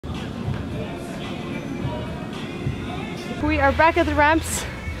We are back at the ramps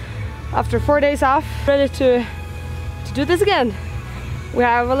after 4 days off, ready to do this again. We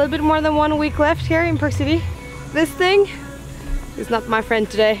have a little bit more than 1 week left here in Park City. This thing is not my friend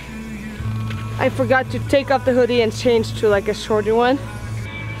today. I forgot to take off the hoodie and change to like a shorter one.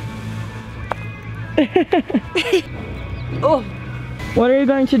 Oh. What are you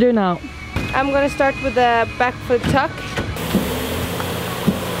going to do now? I'm gonna start with the back foot tuck.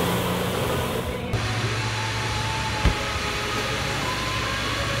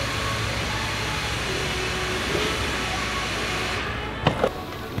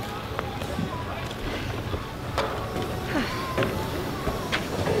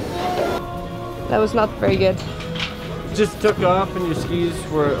 That was not very good. Just took off and your skis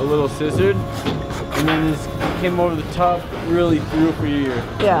were a little scissored, and then this came over the top, really threw for your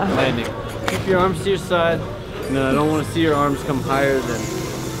landing. Keep your arms to your side, and then I don't want to see your arms come higher than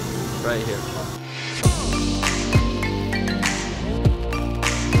right here.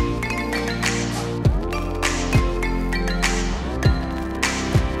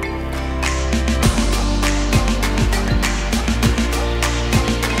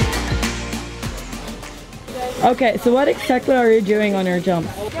 Okay, so what exactly are you doing on your jump?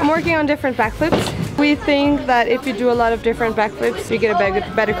 I'm working on different backflips. We think that if you do a lot of different backflips, you get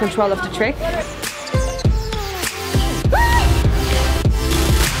a better control of the trick.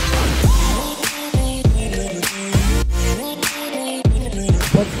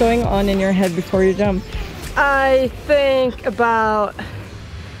 What's going on in your head before you jump? I think about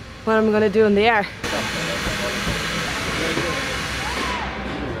what I'm gonna do in the air.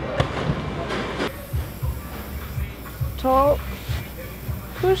 Tall,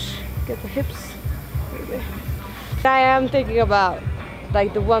 push, get the hips. I am thinking about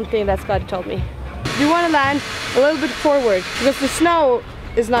like the one thing that Scotty told me. You want to land a little bit forward because the snow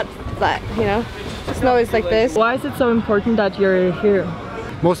is not flat, you know? The snow is like this. Why is it so important that you're here?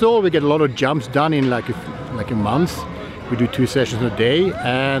 Most of all, we get a lot of jumps done in like a month. We do 2 sessions a day,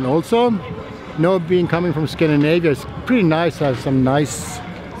 and also, you know, coming from Scandinavia, it's pretty nice to have some nice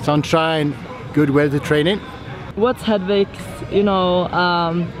sunshine, good weather training. What's Hedvig's, you know,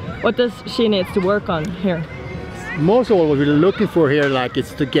 what does she needs to work on here? Most of all, what we're looking for here, like,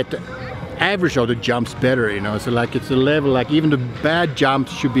 is to get the average of the jumps better, you know. So like it's a level, like even the bad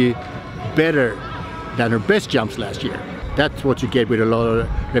jumps should be better than her best jumps last year. That's what you get with a lot of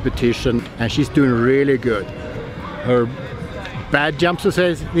repetition, and she's doing really good. Her bad jumps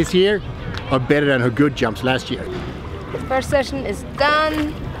this year are better than her good jumps last year. The first session is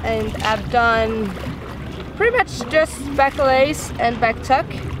done, and I've done pretty much just back lace and back tuck.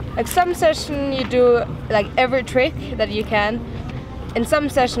 Like some session you do like every trick that you can. In some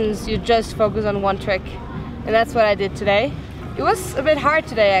sessions you just focus on one trick, and that's what I did today. It was a bit hard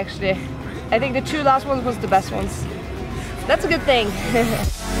today actually. I think the 2 last ones was the best ones. That's a good thing.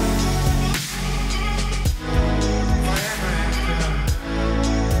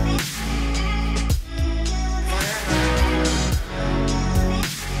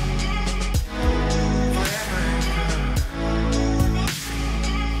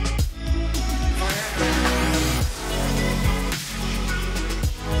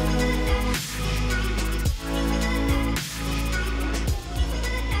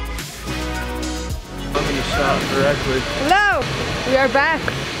 Hello! We are back!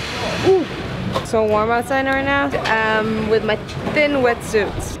 Ooh. So warm outside right now. With my thin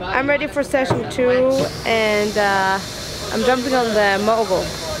wetsuit. I'm ready for session 2, and I'm jumping on the mogul.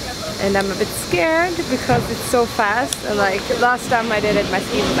 And I'm a bit scared because it's so fast, and like last time I did it, my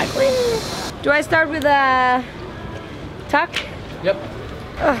ski was like, whee! Do I start with a tuck? Yep.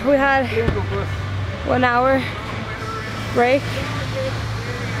 We had 1 hour break.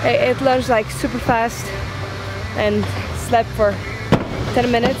 I ate lunch like super fast and slept for 10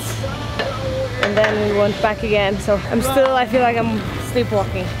 minutes, and then we went back again. So I feel like I'm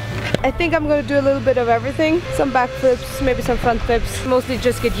sleepwalking. I think I'm gonna do a little bit of everything. Some back flips, maybe some front flips. Mostly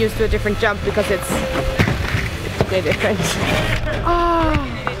just get used to a different jump because it's way different. Oh.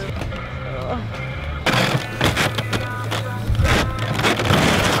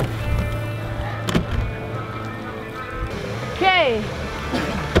 Okay.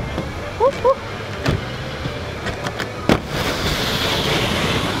 Whoop, whoop.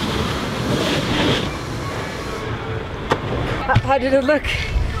 How did it look?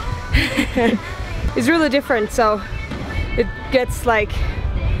 It's really different, so it gets like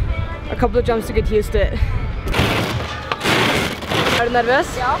a couple of jumps to get used to it. Är du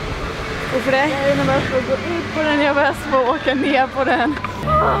nervös? Ja. Varför det? Jag är nervös för att gå ut på den, jag är nervös för att åka ner på den.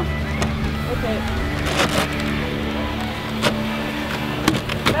 Okej.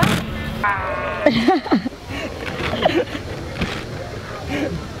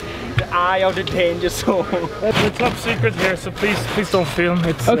 eye of the danger zone. It's top secret here, so please don't film.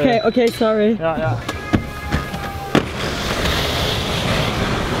 It's Okay, okay, sorry. Yeah.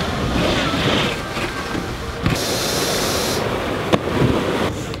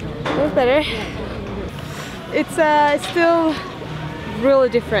 That's better. It's still really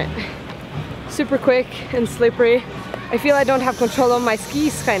different. Super quick and slippery. I feel I don't have control of my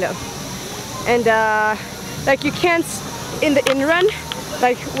skis, kind of. And like you can't, in the in-run,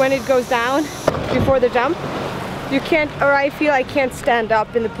 like when it goes down before the jump, you can't, or I feel I can't stand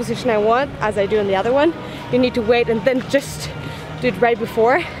up in the position I want as I do in the other one. You need to wait and then just do it right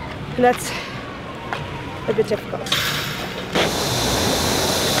before, and that's a bit difficult.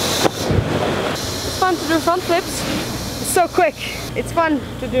 It's fun to do front flips. It's so quick. It's fun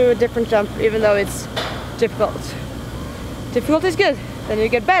to do a different jump even though it's difficult. Difficult is good, then you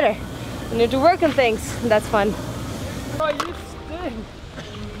get better. You need to work on things, and that's fun. Oh, you stink!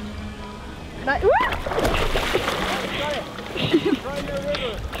 Right in the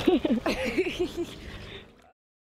river.